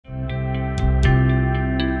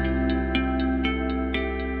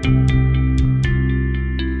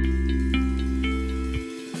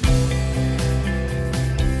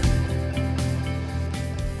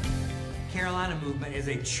Carolina Movement is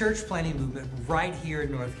a church planting movement right here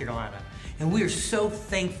in North Carolina. And we are so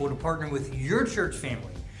thankful to partner with your church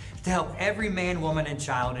family to help every man, woman, and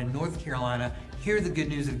child in North Carolina hear the good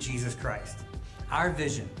news of Jesus Christ. Our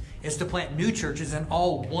vision is to plant new churches in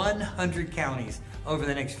all 100 counties over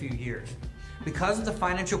the next few years. Because of the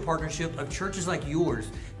financial partnership of churches like yours,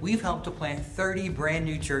 we've helped to plant 30 brand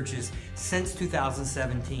new churches since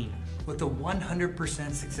 2017 with a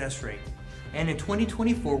 100% success rate. And in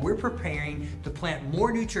 2024, we're preparing to plant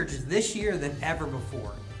more new churches this year than ever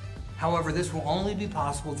before. However, this will only be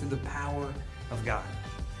possible through the power of God.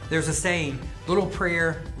 There's a saying, little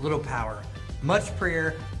prayer, little power. Much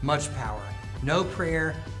prayer, much power. No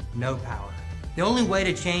prayer, no power. The only way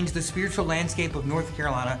to change the spiritual landscape of North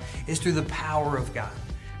Carolina is through the power of God.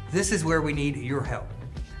 This is where we need your help.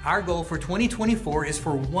 Our goal for 2024 is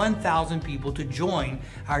for 1,000 people to join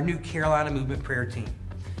our new Carolina Movement prayer team.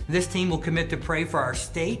 This team will commit to pray for our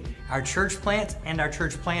state, our church plants, and our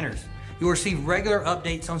church planters. You'll receive regular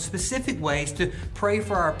updates on specific ways to pray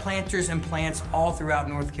for our planters and plants all throughout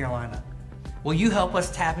North Carolina. Will you help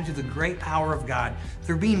us tap into the great power of God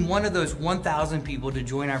through being one of those 1,000 people to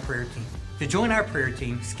join our prayer team? To join our prayer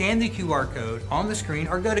team, scan the QR code on the screen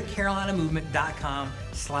or go to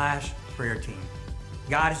carolinamovement.com/prayer team.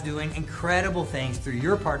 God is doing incredible things through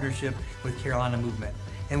your partnership with Carolina Movement.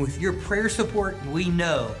 And with your prayer support, we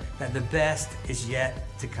know that the best is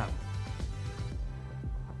yet to come.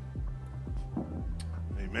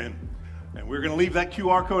 Amen. And we're going to leave that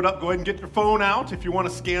QR code up. Go ahead and get your phone out if you want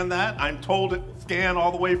to scan that. I'm told it scanned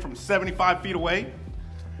all the way from 75 feet away.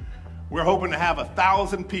 We're hoping to have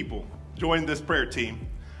 1,000 people join this prayer team.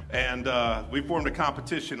 And we formed a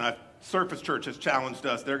competition. Surface Church has challenged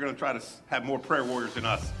us. They're going to try to have more prayer warriors than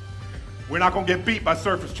us. We're not going to get beat by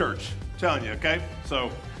Surface Church. I'm telling you, okay? So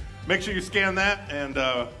make sure you scan that. And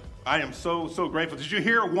I am so grateful. Did you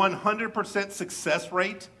hear a 100% success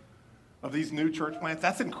rate of these new church plants?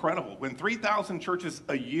 That's incredible. When 3,000 churches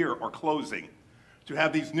a year are closing, to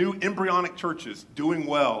have these new embryonic churches doing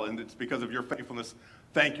well, and it's because of your faithfulness.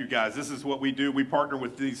 Thank you, guys. This is what we do. We partner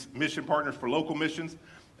with these mission partners for local missions,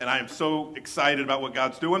 and I am so excited about what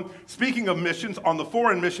God's doing. Speaking of missions, on the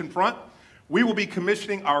foreign mission front, we will be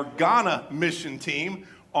commissioning our Ghana mission team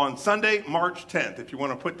on Sunday, March 10th. If you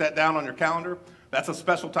want to put that down on your calendar, that's a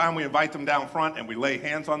special time. We invite them down front, and we lay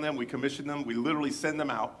hands on them. We commission them. We literally send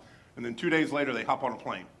them out. And then 2 days later, they hop on a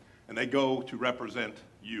plane, and they go to represent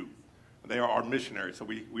you. They are our missionaries, so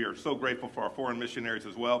we are so grateful for our foreign missionaries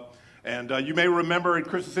as well. And you may remember in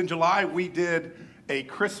Christmas in July, we did a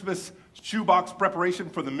Christmas shoebox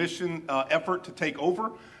preparation for the mission effort to take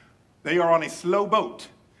over. They are on a slow boat,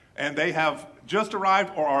 and they have just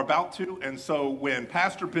arrived or are about to. And so when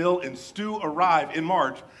Pastor Bill and Stu arrive in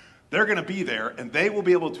March, they're going to be there, and they will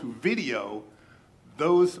be able to video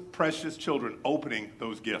those precious children opening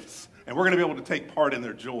those gifts. And we're going to be able to take part in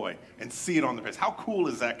their joy and see it on their face. How cool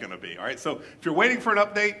is that going to be? All right, so if you're waiting for an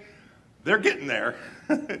update, they're getting there.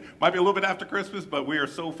 Might be a little bit after Christmas, but we are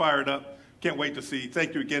so fired up. Can't wait to see.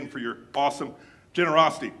 Thank you again for your awesome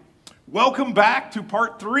generosity. Welcome back to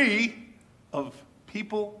part 3 of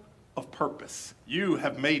People of Purpose. You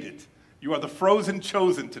have made it. You are the frozen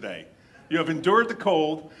chosen today. You have endured the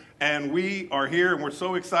cold, and we are here, and we're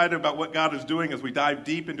so excited about what God is doing as we dive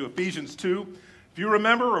deep into Ephesians 2. If you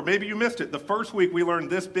remember, or maybe you missed it, the first week we learned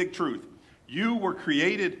this big truth. You were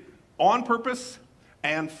created on purpose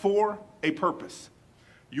and for a purpose.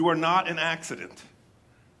 You are not an accident.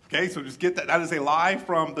 Okay, so just get that. That is a lie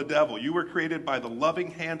from the devil. You were created by the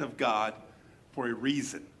loving hand of God for a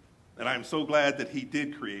reason. And I am so glad that he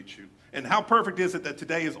did create you. And how perfect is it that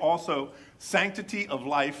today is also Sanctity of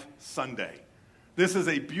Life Sunday. This is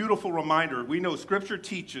a beautiful reminder. We know Scripture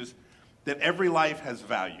teaches that every life has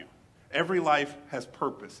value. Every life has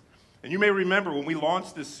purpose. And you may remember when we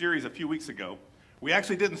launched this series a few weeks ago, we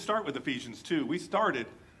actually didn't start with Ephesians 2. We started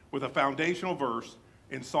with a foundational verse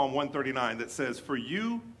in Psalm 139 that says, "For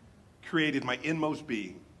you created my inmost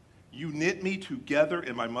being. You knit me together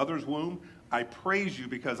in my mother's womb. I praise you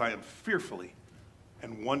because I am fearfully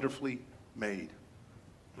and wonderfully made."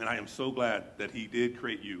 And I am so glad that he did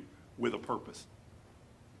create you with a purpose.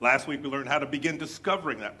 Last week we learned how to begin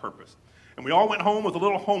discovering that purpose. And we all went home with a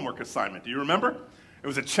little homework assignment. Do you remember? It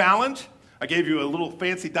was a challenge. I gave you a little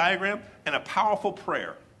fancy diagram and a powerful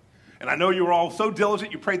prayer. And I know you were all so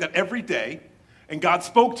diligent, you prayed that every day. And God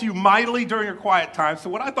spoke to you mightily during your quiet time. So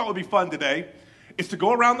what I thought would be fun today is to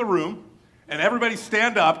go around the room and everybody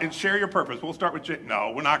stand up and share your purpose. We'll start with Jay.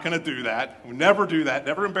 No, we're not going to do that. We'll never do that.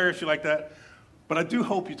 Never embarrass you like that. But I do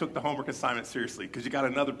hope you took the homework assignment seriously, because you got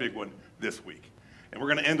another big one this week. And we're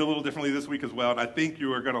going to end a little differently this week as well, and I think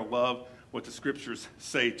you are going to love what the scriptures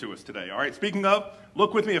say to us today. All right, speaking of,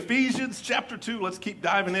 look with me, Ephesians chapter 2. Let's keep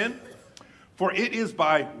diving in. For it is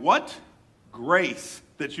by what? Grace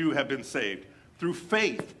that you have been saved, through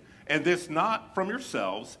faith. And this not from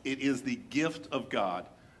yourselves, it is the gift of God,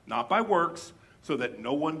 not by works, so that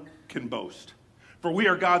no one can boast. For we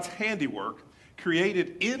are God's handiwork,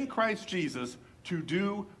 created in Christ Jesus to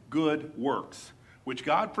do good works, which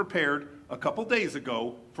God prepared a couple days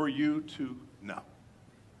ago for you to know.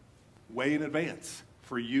 Way in advance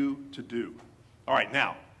for you to do. All right,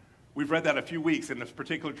 now, we've read that a few weeks in this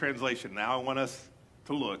particular translation. Now I want us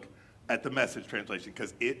to look at the Message translation,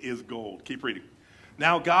 because it is gold. Keep reading.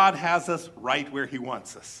 Now God has us right where he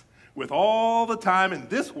wants us, with all the time in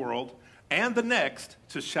this world and the next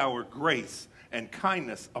to shower grace and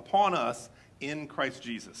kindness upon us in Christ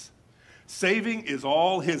Jesus. Saving is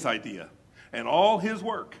all his idea and all his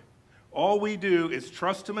work. All we do is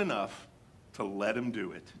trust him enough to let him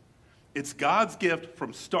do it. It's God's gift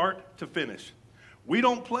from start to finish. We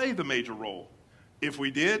don't play the major role. If we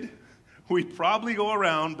did, we'd probably go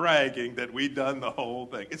around bragging that we'd done the whole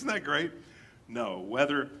thing. Isn't that great? No,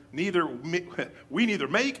 we neither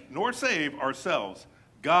make nor save ourselves.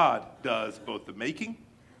 God does both the making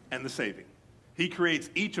and the saving. He creates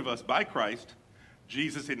each of us by Christ,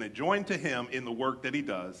 Jesus, and they join to him in the work that he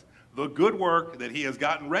does, the good work that he has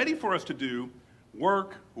gotten ready for us to do,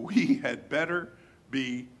 work we had better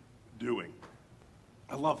be doing.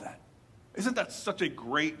 I love that. Isn't that such a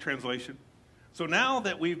great translation? So now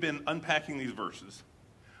that we've been unpacking these verses,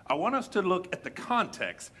 I want us to look at the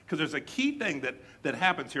context, because there's a key thing that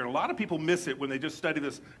happens here, and a lot of people miss it when they just study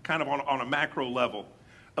this kind of on a macro level.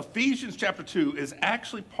 Ephesians chapter 2 is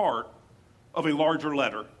actually part of a larger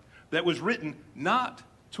letter that was written not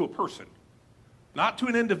to a person, not to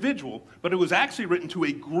an individual, but it was actually written to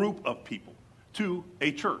a group of people, to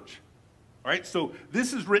a church. All right, so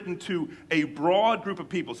this is written to a broad group of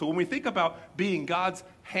people. So when we think about being God's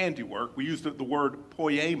handiwork, we use the word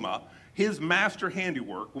poema, his master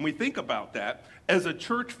handiwork. When we think about that, as a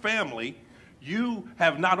church family, you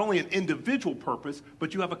have not only an individual purpose,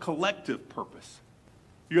 but you have a collective purpose.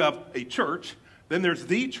 You have a church, then there's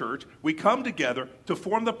the church. We come together to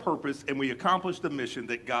form the purpose, and we accomplish the mission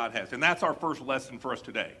that God has. And that's our first lesson for us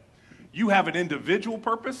today. You have an individual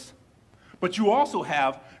purpose, but you also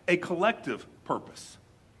have a collective purpose.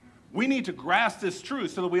 We need to grasp this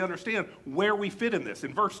truth so that we understand where we fit in this.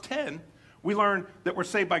 In verse 10, we learn that we're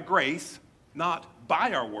saved by grace, not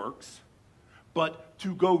by our works, but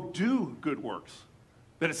to go do good works.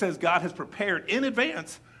 That it says God has prepared in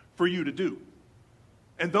advance for you to do.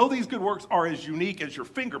 And though these good works are as unique as your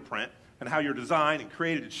fingerprint and how you're designed and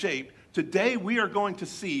created and shaped, today we are going to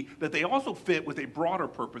see that they also fit with a broader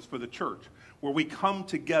purpose for the church, where we come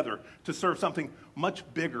together to serve something much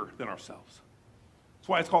bigger than ourselves. That's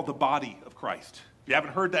why it's called the body of Christ. If you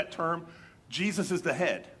haven't heard that term, Jesus is the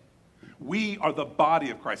head. We are the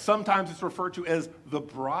body of Christ. Sometimes it's referred to as the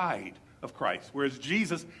bride of Christ, whereas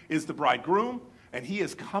Jesus is the bridegroom, and he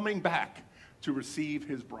is coming back to receive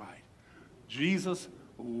his bride. Jesus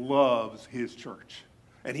loves his church,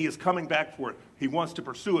 and he is coming back for it. He wants to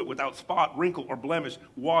pursue it without spot, wrinkle, or blemish,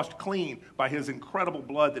 washed clean by his incredible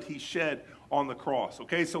blood that he shed on the cross.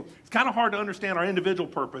 Okay, so it's kind of hard to understand our individual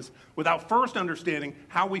purpose without first understanding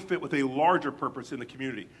how we fit with a larger purpose in the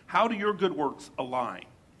community. How do your good works align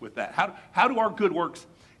with that? How do our good works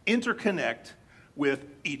interconnect with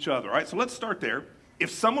each other? All right, so let's start there.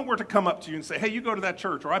 If someone were to come up to you and say, hey, you go to that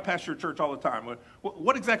church, or I pass your church all the time,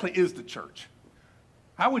 what exactly is the church?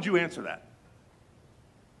 How would you answer that?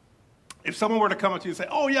 If someone were to come up to you and say,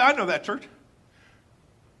 oh, yeah, I know that church,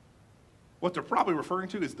 what they're probably referring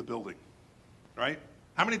to is the building, right?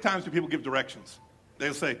 How many times do people give directions?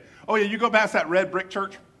 They'll say, oh, yeah, you go past that red brick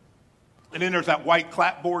church, and then there's that white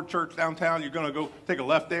clapboard church downtown. You're going to go take a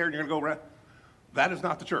left there, and you're going to go around. That is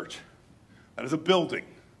not the church. That is a building.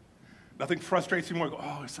 Nothing frustrates you more.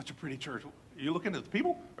 Oh, it's such a pretty church. Are you looking at the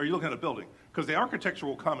people, or are you looking at a building? Because the architecture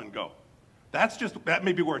will come and go. That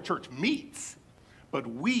may be where a church meets. But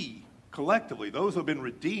we, collectively, those who have been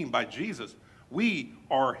redeemed by Jesus, we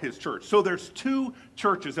are his church. So there's two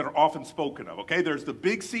churches that are often spoken of, okay? There's the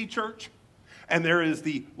Big C church, and there is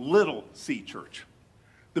the Little C church.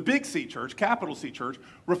 The Big C church, capital C church,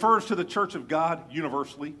 refers to the church of God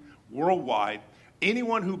universally, worldwide.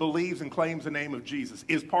 Anyone who believes and claims the name of Jesus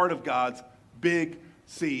is part of God's Big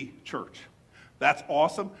C church. That's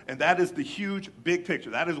awesome, and that is the huge, big picture.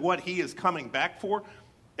 That is what he is coming back for.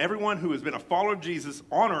 Everyone who has been a follower of Jesus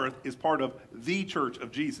on earth is part of the church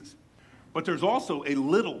of Jesus. But there's also a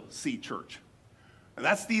Little C church. And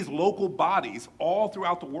that's these local bodies all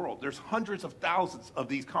throughout the world. There's hundreds of thousands of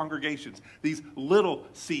these congregations, these little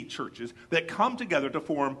C churches that come together to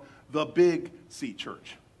form the Big C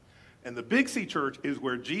Church. And the Big C Church is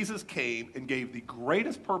where Jesus came and gave the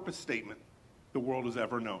greatest purpose statement the world has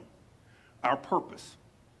ever known. Our purpose,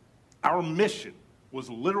 our mission was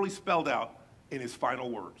literally spelled out in his final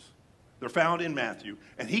words. They're found in Matthew.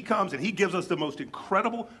 And he comes and he gives us the most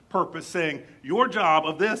incredible purpose, saying, your job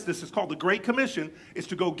of this is called the Great Commission, is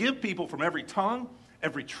to go give people from every tongue,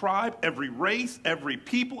 every tribe, every race, every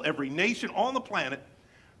people, every nation on the planet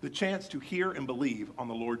the chance to hear and believe on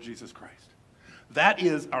the Lord Jesus Christ. That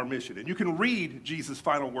is our mission. And you can read Jesus'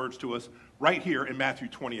 final words to us right here in Matthew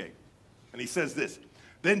 28. And he says this,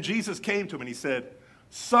 then Jesus came to him and he said,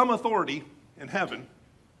 some authority in heaven,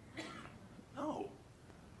 no,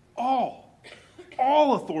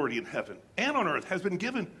 all authority in heaven and on earth has been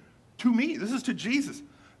given to me. This is to Jesus.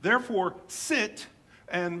 Therefore, sit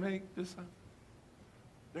and make disciples.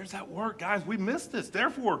 There's that word, guys. We missed this.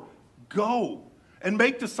 Therefore, go and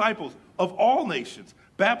make disciples of all nations,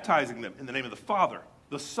 baptizing them in the name of the Father,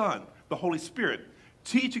 the Son, the Holy Spirit,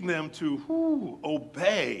 teaching them to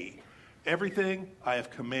obey everything I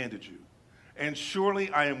have commanded you. And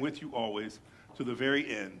surely I am with you always to the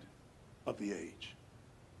very end of the age.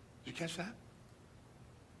 Did you catch that?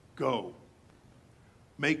 Go.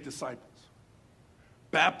 Make disciples.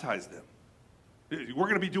 Baptize them. We're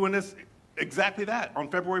going to be doing this exactly that on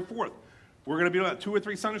February 4th. We're going to be doing that 2 or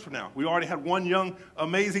 3 Sundays from now. We already had one young,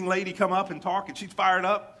 amazing lady come up and talk, and she's fired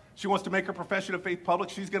up. She wants to make her profession of faith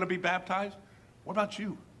public. She's going to be baptized. What about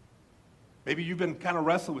you? Maybe you've been kind of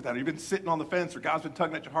wrestling with that. Or you've been sitting on the fence, or God's been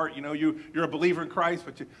tugging at your heart. You know, you're a believer in Christ,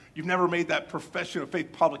 but you've never made that profession of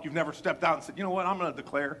faith public. You've never stepped out and said, you know what, I'm going to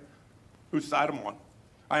declare whose side I'm on.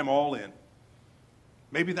 I am all in.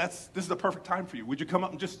 Maybe this is the perfect time for you. Would you come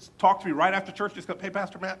up and just talk to me right after church? Just go, hey,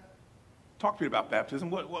 Pastor Matt, talk to me about baptism.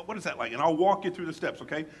 What is that like? And I'll walk you through the steps,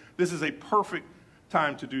 okay? This is a perfect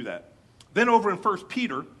time to do that. Then over in 1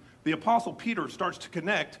 Peter, the Apostle Peter starts to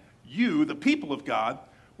connect you, the people of God,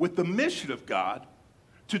 with the mission of God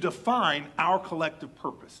to define our collective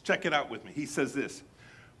purpose. Check it out with me. He says this,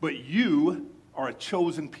 but you are a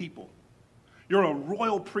chosen people. You're a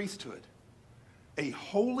royal priesthood, a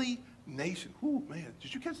holy nation. Ooh, man,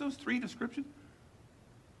 did you catch those 3 descriptions?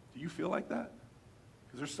 Do you feel like that?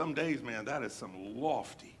 Because there's some days, man, that is some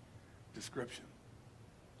lofty description.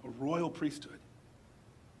 A royal priesthood,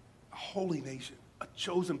 a holy nation, a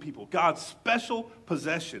chosen people, God's special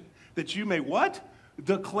possession, that you may what?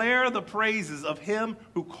 Declare the praises of him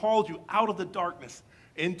who called you out of the darkness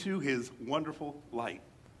into his wonderful light.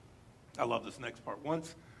 I love this next part.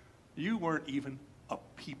 Once you weren't even a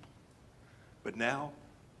people, but now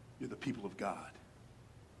you're the people of God.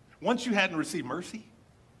 Once you hadn't received mercy,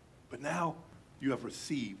 but now you have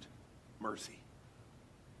received mercy.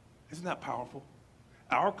 Isn't that powerful?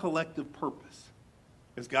 Our collective purpose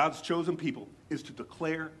as God's chosen people is to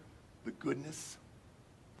declare the goodness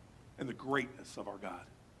and the greatness of our God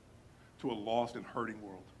to a lost and hurting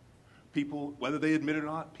world. People, whether they admit it or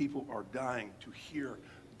not, people are dying to hear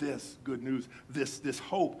this good news, this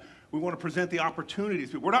hope. We want to present the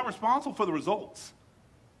opportunities. We're not responsible for the results.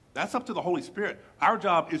 That's up to the Holy Spirit. Our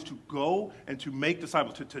job is to go and to make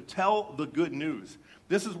disciples, to tell the good news.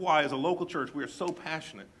 This is why, as a local church, we are so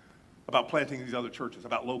passionate about planting these other churches,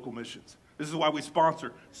 about local missions. This is why we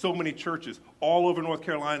sponsor so many churches all over North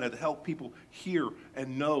Carolina to help people hear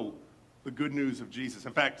and know the good news of Jesus.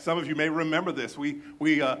 In fact, some of you may remember this. We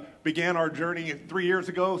began our journey 3 years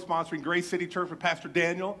ago sponsoring Grace City Church with Pastor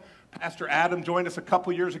Daniel. Pastor Adam joined us a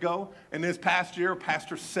couple years ago. And this past year,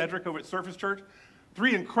 Pastor Cedric over at Surface Church.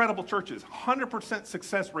 3 incredible churches, 100%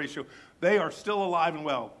 success ratio. They are still alive and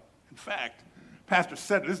well. In fact, Pastor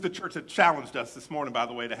Cedric, this is the church that challenged us this morning, by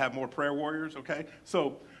the way, to have more prayer warriors, okay?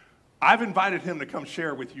 So I've invited him to come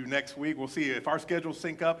share with you next week. We'll see if our schedules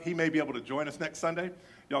sync up. He may be able to join us next Sunday.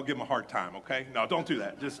 Y'all give him a hard time, okay? No, don't do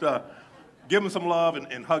that. Just give them some love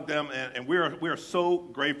and hug them. And we are so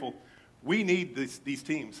grateful. We need these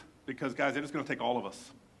teams because, guys, it's going to take all of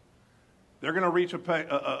us. They're going to reach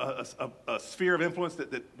a sphere of influence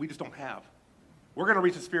that we just don't have. We're going to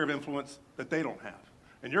reach a sphere of influence that they don't have.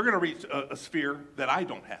 And you're going to reach a sphere that I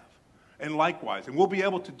don't have. And likewise. And we'll be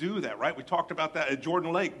able to do that, right? We talked about that at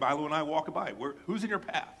Jordan Lake. Milo and I walking by. Who's in your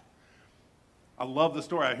path? I love the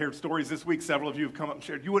story. I heard stories this week. Several of you have come up and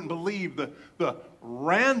shared. You wouldn't believe the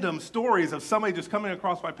random stories of somebody just coming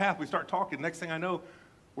across my path. We start talking. Next thing I know,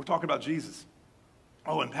 we're talking about Jesus.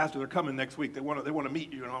 Oh, and Pastor, they're coming next week. They want to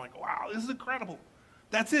meet you. And I'm like, wow, this is incredible.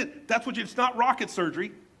 That's it. That's what it's not rocket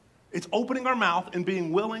surgery. It's opening our mouth and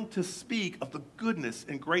being willing to speak of the goodness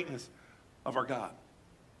and greatness of our God.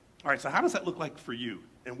 All right, so how does that look like for you?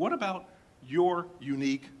 And what about your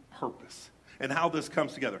unique purpose and how this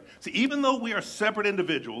comes together? See, even though we are separate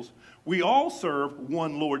individuals, we all serve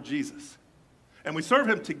one Lord Jesus. And we serve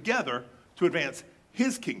him together to advance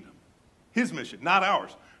his kingdom, his mission, not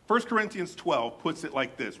ours. 1 Corinthians 12 puts it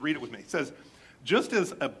like this. Read it with me. It says, just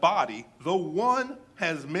as a body, though one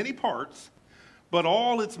has many parts, but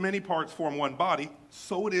all its many parts form one body,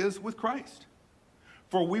 so it is with Christ.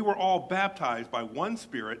 For we were all baptized by one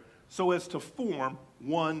Spirit so as to form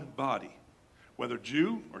one body. Whether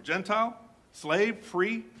Jew or Gentile, slave,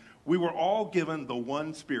 free, we were all given the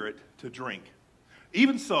one Spirit to drink.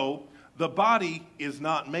 Even so, the body is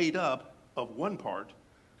not made up of one part,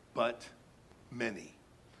 but many.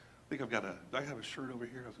 I think I have a shirt over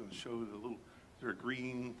here. I was going to show the little, is there a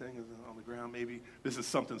green thing on the ground maybe? This is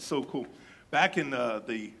something so cool. Back in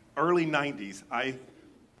the early 90s, I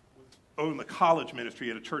owned the college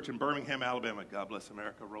ministry at a church in Birmingham, Alabama. God bless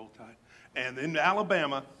America, roll tide. And in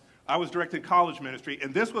Alabama, I was directing college ministry,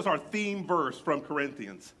 and this was our theme verse from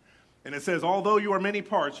Corinthians. And it says, although you are many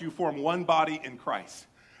parts, you form one body in Christ.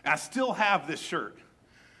 And I still have this shirt,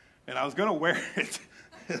 and I was going to wear it,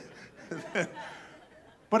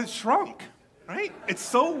 but it shrunk, right? It's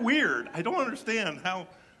so weird. I don't understand how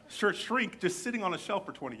shirts shrink just sitting on a shelf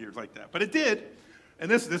for 20 years like that. But it did, and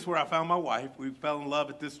this is where I found my wife. We fell in love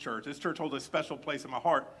at this church. This church holds a special place in my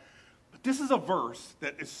heart. But this is a verse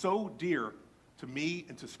that is so dear to me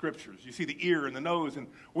and to scriptures. You see the ear and the nose, and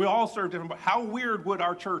we all serve different, but how weird would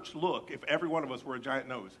our church look if every one of us were a giant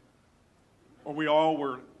nose? Or we all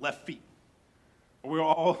were left feet? Or we were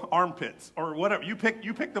all armpits? Or whatever. You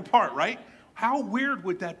pick the part, right? How weird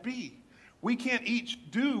would that be? We can't each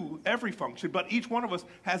do every function, but each one of us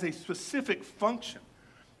has a specific function.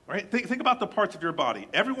 Right? Think about the parts of your body.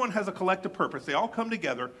 Everyone has a collective purpose. They all come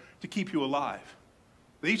together to keep you alive.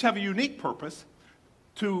 They each have a unique purpose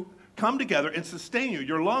to come together and sustain you.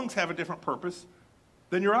 Your lungs have a different purpose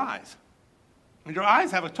than your eyes. And your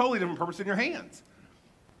eyes have a totally different purpose than your hands.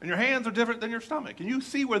 And your hands are different than your stomach. And you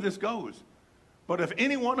see where this goes. But if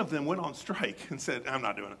any one of them went on strike and said, I'm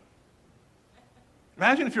not doing it.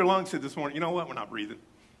 Imagine if your lungs said this morning, you know what, we're not breathing.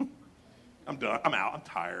 I'm done. I'm out. I'm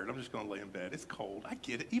tired. I'm just going to lay in bed. It's cold. I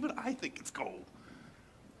get it. Even I think it's cold.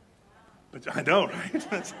 But I know, right?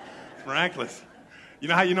 It's miraculous. You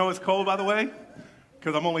know how you know it's cold, by the way?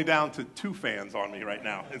 Because I'm only down to 2 fans on me right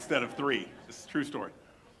now instead of 3. It's a true story.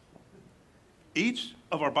 Each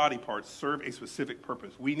of our body parts serve a specific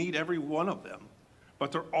purpose. We need every one of them,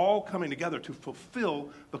 but they're all coming together to fulfill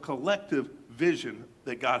the collective vision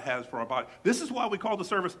that God has for our body. This is why we call the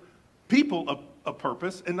service people of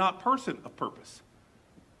purpose and not person of purpose.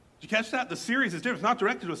 Did you catch that? The series is different. It's not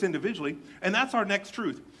directed to us individually, and that's our next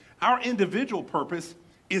truth. Our individual purpose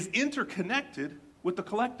is interconnected with the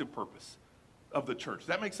collective purpose of the church. Does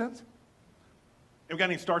that make sense? Have we got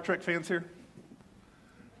any Star Trek fans here?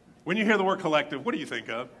 When you hear the word collective, what do you think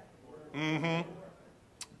of? Mm-hmm.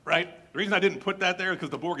 Right? The reason I didn't put that there is because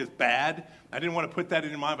the Borg is bad. I didn't want to put that in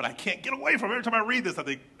your mind, but I can't get away from it. Every time I read this, I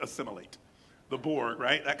think assimilate. The Borg,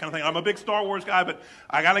 right? That kind of thing. I'm a big Star Wars guy, but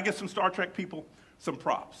I got to get some Star Trek people some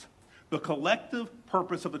props. The collective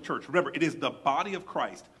purpose of the church. Remember, it is the body of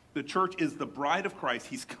Christ. The church is the bride of Christ.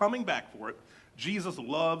 He's coming back for it. Jesus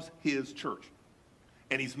loves his church.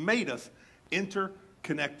 And he's made us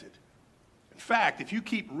interconnected. In fact, if you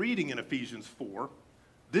keep reading in Ephesians 4,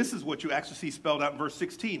 this is what you actually see spelled out in verse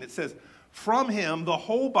 16. It says, from him, the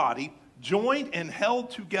whole body, joined and held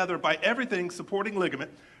together by everything supporting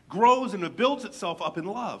ligament, grows and builds itself up in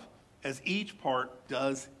love as each part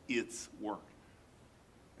does its work.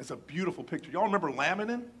 It's a beautiful picture. Y'all remember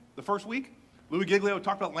laminin the first week? Louis Giglio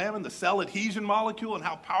talked about laminin, the cell adhesion molecule, and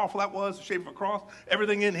how powerful that was, the shape of a cross.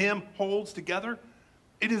 Everything in him holds together.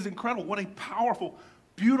 It is incredible. What a powerful,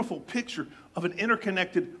 beautiful picture of an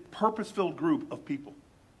interconnected, purpose-filled group of people.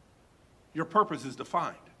 Your purpose is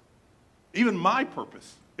defined. Even my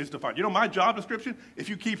purpose is defined. You know, my job description, if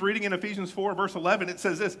you keep reading in Ephesians 4, verse 11, it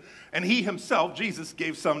says this, and he himself, Jesus,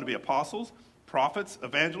 gave some to be apostles, prophets,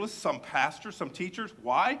 evangelists, some pastors, some teachers.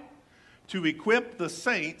 Why? To equip the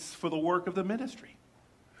saints for the work of the ministry.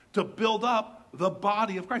 To build up the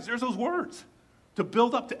body of Christ. There's those words. To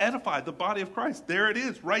build up, to edify the body of Christ. There it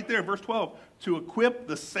is, right there, verse 12. To equip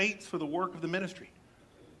the saints for the work of the ministry.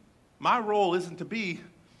 My role isn't to be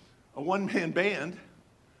a one-man band.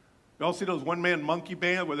 You all see those one-man monkey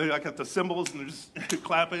band where they got the cymbals and they're just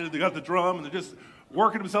clapping, they got the drum, and they're just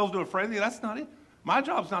working themselves to a frenzy? That's not it. My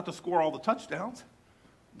job's not to score all the touchdowns,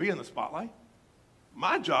 be in the spotlight.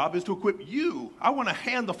 My job is to equip you. I want to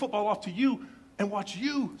hand the football off to you and watch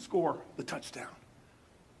you score the touchdown.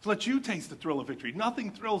 To let you taste the thrill of victory. Nothing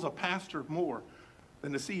thrills a pastor more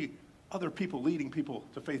than to see other people leading people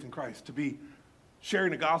to faith in Christ, to be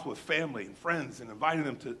sharing the gospel with family and friends and inviting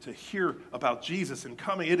them to hear about Jesus and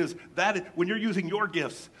coming. When you're using your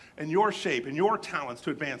gifts and your shape and your talents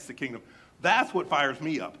to advance the kingdom, that's what fires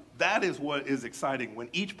me up. That is what is exciting, when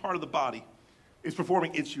each part of the body is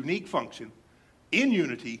performing its unique function in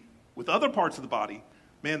unity with other parts of the body.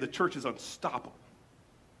 Man, the church is unstoppable.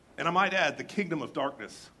 And I might add, the kingdom of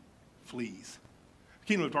darkness flees. The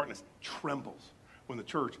kingdom of darkness trembles when the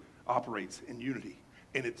church operates in unity,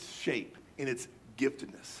 in its shape, in its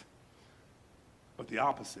giftedness. But the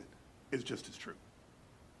opposite is just as true.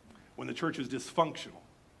 When the church is dysfunctional,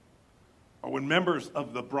 or when members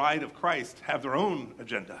of the bride of Christ have their own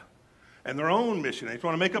agenda and their own mission, and they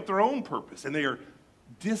want to make up their own purpose, and they are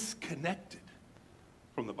disconnected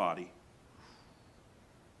from the body,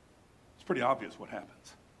 it's pretty obvious what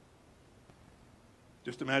happens.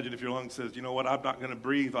 Just imagine if your lung says, you know what, I'm not going to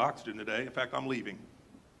breathe oxygen today. In fact, I'm leaving.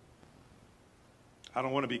 I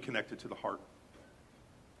don't want to be connected to the heart.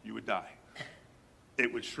 You would die.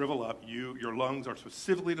 It would shrivel up. Your lungs are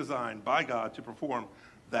specifically designed by God to perform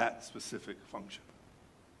that specific function.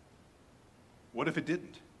 What if it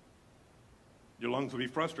didn't? Your lungs would be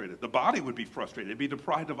frustrated. The body would be frustrated. It'd be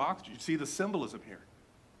deprived of oxygen. You see the symbolism here.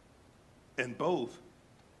 And both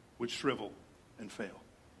would shrivel and fail.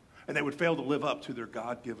 And they would fail to live up to their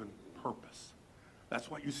God-given purpose. That's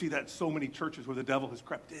why you see that in so many churches where the devil has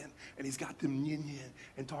crept in and he's got them yin-yin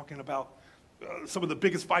and talking about some of the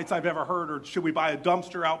biggest fights I've ever heard, or should we buy a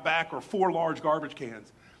dumpster out back or 4 large garbage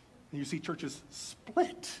cans? And you see churches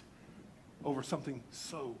split over something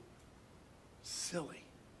so silly.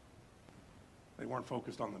 They weren't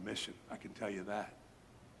focused on the mission, I can tell you that.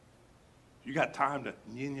 You got time to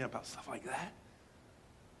yin-yin about stuff like that?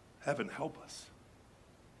 Heaven help us.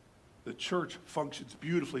 The church functions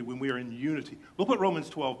beautifully when we are in unity. Look what Romans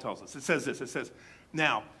 12 tells us. It says this. It says,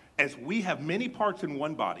 now, as we have many parts in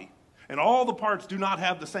one body, and all the parts do not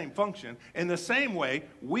have the same function, in the same way,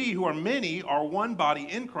 we who are many are one body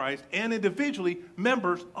in Christ, and individually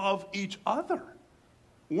members of each other.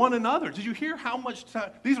 One another. Did you hear how much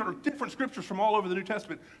time? These are different scriptures from all over the New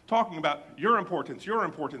Testament talking about your importance, your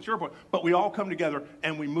importance, your importance. But we all come together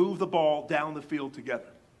and we move the ball down the field together.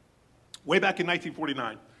 Way back in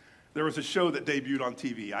 1949, there was a show that debuted on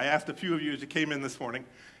TV. I asked a few of you as you came in this morning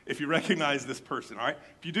if you recognize this person, all right?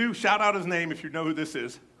 If you do, shout out his name if you know who this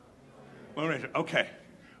is. Lone Ranger. Okay.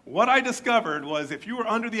 What I discovered was if you were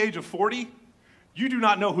under the age of 40, you do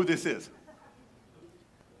not know who this is.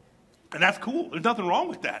 And that's cool. There's nothing wrong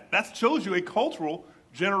with that. That shows you a cultural,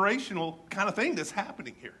 generational kind of thing that's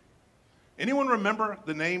happening here. Anyone remember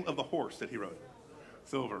the name of the horse that he rode?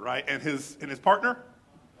 Silver, right? And his partner?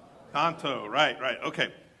 Tonto, right.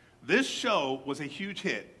 Okay. This show was a huge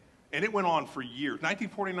hit, and it went on for years.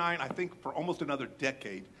 1949, I think for almost another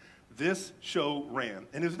decade, this show ran.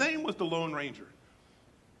 And his name was the Lone Ranger.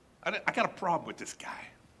 I got a problem with this guy.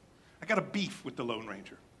 I got a beef with the Lone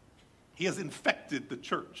Ranger. He has infected the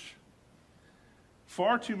church.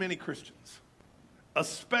 Far too many Christians,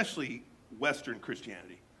 especially Western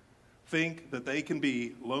Christianity, think that they can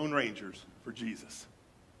be Lone Rangers for Jesus.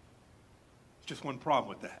 There's just one problem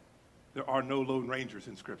with that. There are no Lone Rangers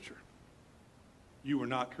in Scripture. You were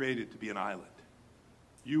not created to be an island.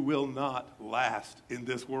 You will not last in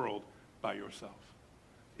this world by yourself.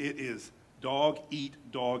 It is dog eat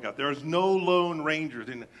dog out. There is no Lone Rangers.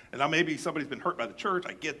 And now maybe somebody's been hurt by the church.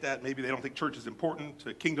 I get that. Maybe they don't think church is important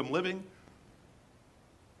to kingdom living.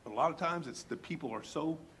 But a lot of times it's the people are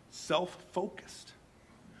so self-focused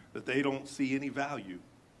that they don't see any value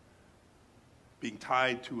being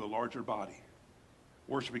tied to a larger body,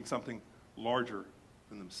 worshiping something larger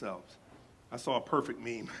than themselves. I saw a perfect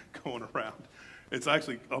meme going around. It's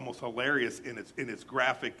actually almost hilarious in its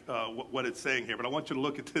graphic, what it's saying here. But I want you to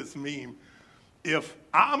look at this meme. If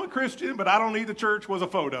I'm a Christian, but I don't need the church was a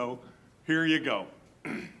photo, here you go.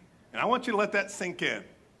 And I want you to let that sink in.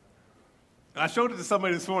 And I showed it to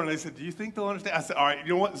somebody this morning. They said, do you think they'll understand? I said, all right,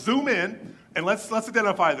 you know what? Zoom in, and let's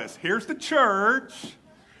identify this. Here's the church.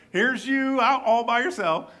 Here's you out all by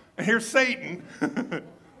yourself. And here's Satan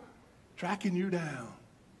tracking you down.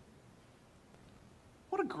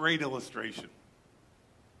 What a great illustration.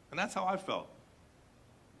 And that's how I felt.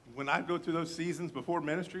 When I go through those seasons before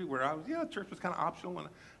ministry where I was, church was kind of optional and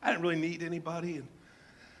I didn't really need anybody and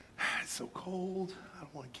it's so cold, I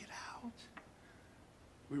don't want to get out.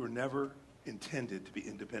 We were never intended to be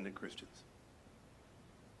independent Christians.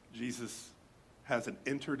 Jesus has an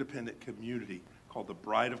interdependent community called the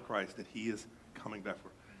bride of Christ that he is coming back for.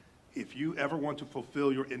 If you ever want to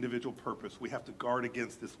fulfill your individual purpose, we have to guard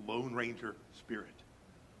against this Lone Ranger spirit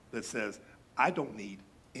that says, I don't need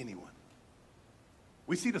anyone.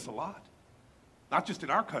 We see this a lot. Not just in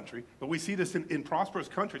our country, but we see this in prosperous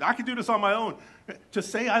countries. I can do this on my own. To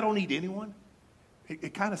say I don't need anyone,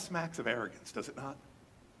 it kind of smacks of arrogance, does it not?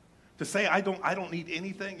 To say I don't need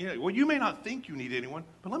anything. Yeah, well, you may not think you need anyone,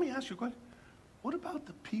 but let me ask you a question. What about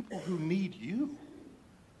the people who need you?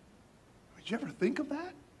 Did you ever think of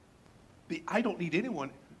that? The I don't need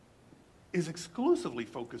anyone is exclusively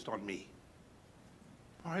focused on me.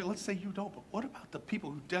 All right, let's say you don't, but what about the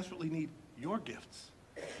people who desperately need your gifts,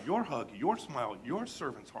 your hug, your smile, your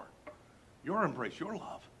servant's heart, your embrace, your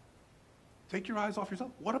love? Take your eyes off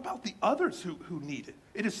yourself. What about the others who need it?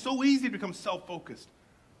 It is so easy to become self-focused.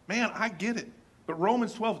 Man, I get it. But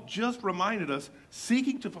Romans 12 just reminded us,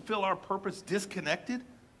 seeking to fulfill our purpose disconnected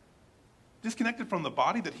from the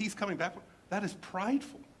body that he's coming back from, that is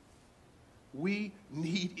prideful. We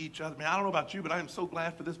need each other. Man, I don't know about you, but I am so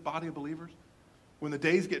glad for this body of believers. When the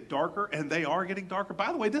days get darker, and they are getting darker.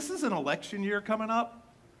 By the way, this is an election year coming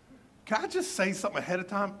up. Can I just say something ahead of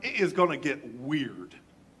time? It is going to get weird.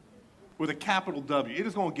 With a capital W. It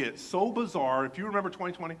is going to get so bizarre. If you remember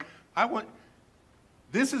 2020,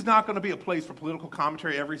 this is not going to be a place for political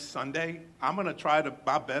commentary every Sunday. I'm going to try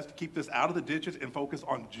my best to keep this out of the ditches and focus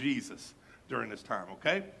on Jesus during this time,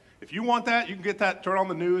 okay? If you want that, you can get that, turn on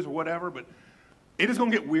the news or whatever, but it is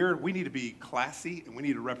going to get weird. We need to be classy, and we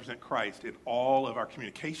need to represent Christ in all of our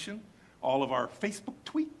communication, all of our Facebook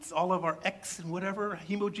tweets, all of our X and whatever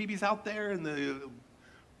emojis out there, and the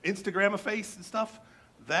Instagram of face and stuff.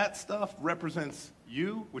 That stuff represents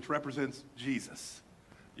you, which represents Jesus.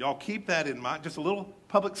 Y'all keep that in mind. Just a little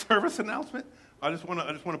public service announcement. I just want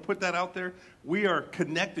to put that out there. We are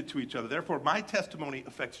connected to each other. Therefore, my testimony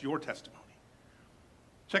affects your testimony.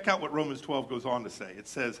 Check out what Romans 12 goes on to say. It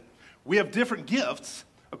says, we have different gifts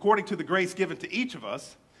according to the grace given to each of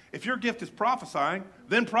us. If your gift is prophesying,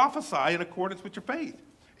 then prophesy in accordance with your faith.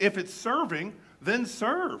 If it's serving, then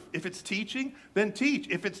serve. If it's teaching, then teach.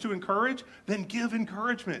 If it's to encourage, then give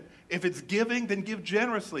encouragement. If it's giving, then give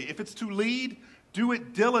generously. If it's to lead, do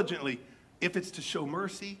it diligently. If it's to show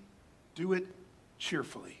mercy, do it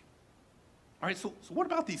cheerfully. All right, so what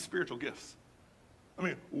about these spiritual gifts? I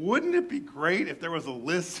mean, wouldn't it be great if there was a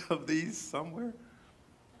list of these somewhere?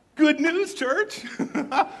 Good news, church.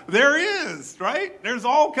 There is, right? There's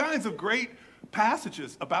all kinds of great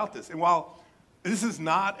passages about this. And while this is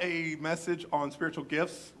not a message on spiritual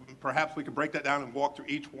gifts, perhaps we could break that down and walk through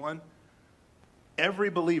each one. Every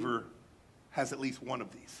believer has at least one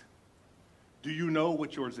of these. Do you know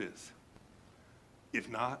what yours is? If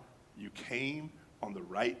not, you came on the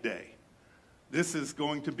right day. This is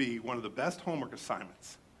going to be one of the best homework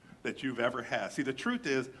assignments that you've ever had. See, the truth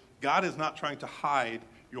is, God is not trying to hide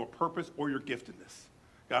your purpose or your giftedness.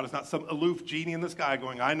 God is not some aloof genie in the sky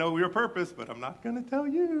going, I know your purpose, but I'm not going to tell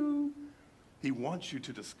you. He wants you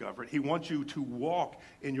to discover it. He wants you to walk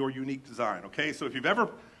in your unique design, okay? So if you've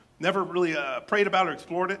never really prayed about or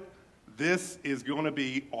explored it, this is going to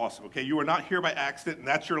be awesome, okay? You are not here by accident, and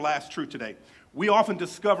that's your last truth today. We often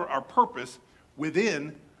discover our purpose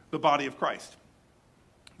within the body of Christ.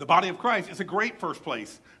 The body of Christ is a great first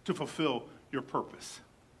place to fulfill your purpose.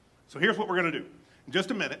 So here's what we're going to do. In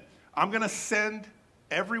just a minute, I'm going to send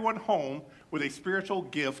everyone home with a spiritual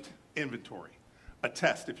gift inventory, a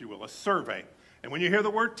test, if you will, a survey. And when you hear the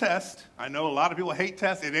word test, I know a lot of people hate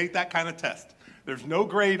tests. It ain't that kind of test. There's no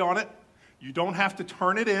grade on it. You don't have to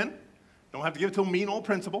turn it in. Don't have to give it to a mean old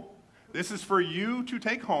principal. This is for you to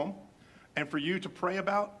take home and for you to pray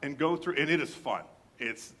about and go through, and it is fun.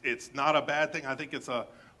 It's not a bad thing. I think it's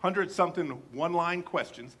 100-something one-line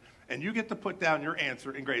questions, and you get to put down your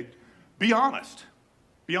answer and grade. Be honest.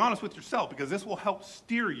 Be honest with yourself, because this will help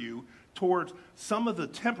steer you towards some of the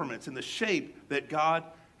temperaments and the shape that God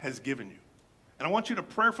has given you. And I want you to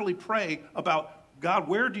prayerfully pray about, God,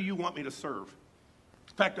 where do you want me to serve?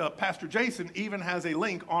 In fact, Pastor Jason even has a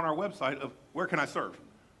link on our website of where can I serve.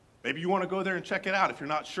 Maybe you want to go there and check it out if you're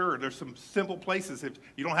not sure. There's some simple places. If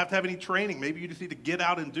you don't have to have any training, maybe you just need to get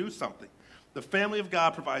out and do something. The family of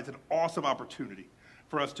God provides an awesome opportunity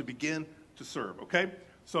for us to begin to serve, okay?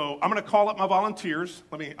 So I'm going to call up my volunteers.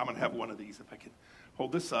 I'm going to have one of these if I can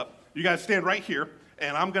hold this up. You guys stand right here,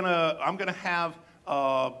 and I'm going to have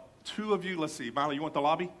two of you. Let's see, Miley, you want the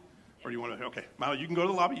lobby? Or do you want to? Okay, Miley, you can go to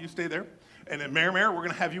the lobby. You stay there. And then Mary, we're going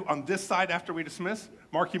to have you on this side after we dismiss.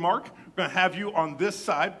 Mark, we're going to have you on this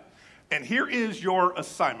side. And here is your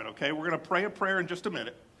assignment, okay? We're going to pray a prayer in just a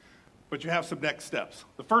minute, but you have some next steps.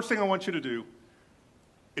 The first thing I want you to do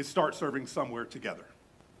is start serving somewhere together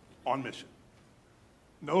on mission.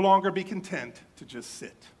 No longer be content to just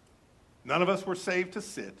sit. None of us were saved to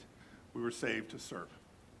sit. We were saved to serve.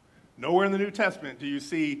 Nowhere in the New Testament do you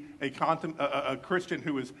see a Christian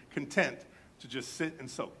who is content to just sit and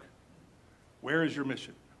soak. Where is your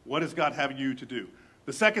mission? What does God have you to do?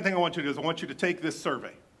 The second thing I want you to do is I want you to take this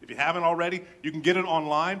survey. If you haven't already, you can get it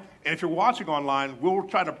online. And if you're watching online, we'll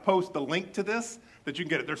try to post the link to this that you can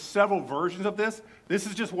get it. There's several versions of this. This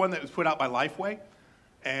is just one that was put out by Lifeway.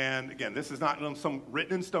 And again, this is not some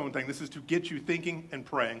written in stone thing. This is to get you thinking and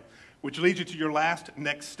praying, which leads you to your last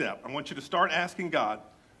next step. I want you to start asking God,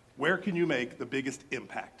 where can you make the biggest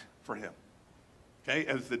impact for him? Okay,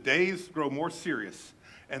 as the days grow more serious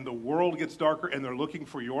and the world gets darker and they're looking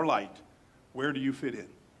for your light, where do you fit in?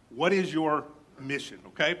 What is your mission,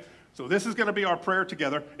 okay? So this is going to be our prayer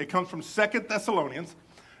together. It comes from 2 Thessalonians.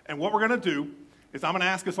 And what we're going to do is I'm going to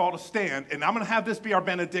ask us all to stand, and I'm going to have this be our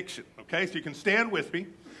benediction, okay? So you can stand with me,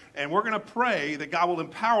 and we're going to pray that God will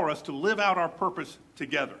empower us to live out our purpose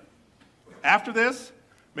together. After this,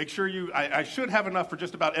 make sure I should have enough for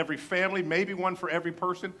just about every family, maybe one for every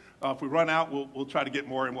person. If we run out, we'll try to get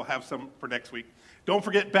more, and we'll have some for next week. Don't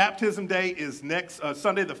forget, Baptism Day is next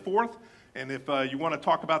Sunday the 4th, and if you want to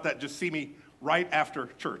talk about that, just see me right after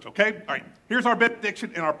church, okay? All right, here's our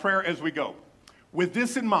benediction and our prayer as we go. With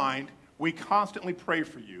this in mind, we constantly pray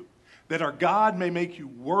for you, that our God may make you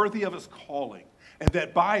worthy of his calling, and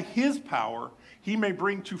that by his power, he may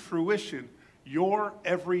bring to fruition your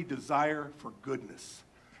every desire for goodness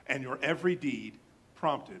and your every deed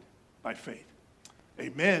prompted by faith.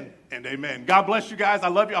 Amen and amen. God bless you guys. I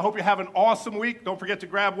love you. I hope you have an awesome week. Don't forget to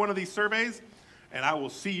grab one of these surveys, and I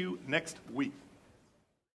will see you next week.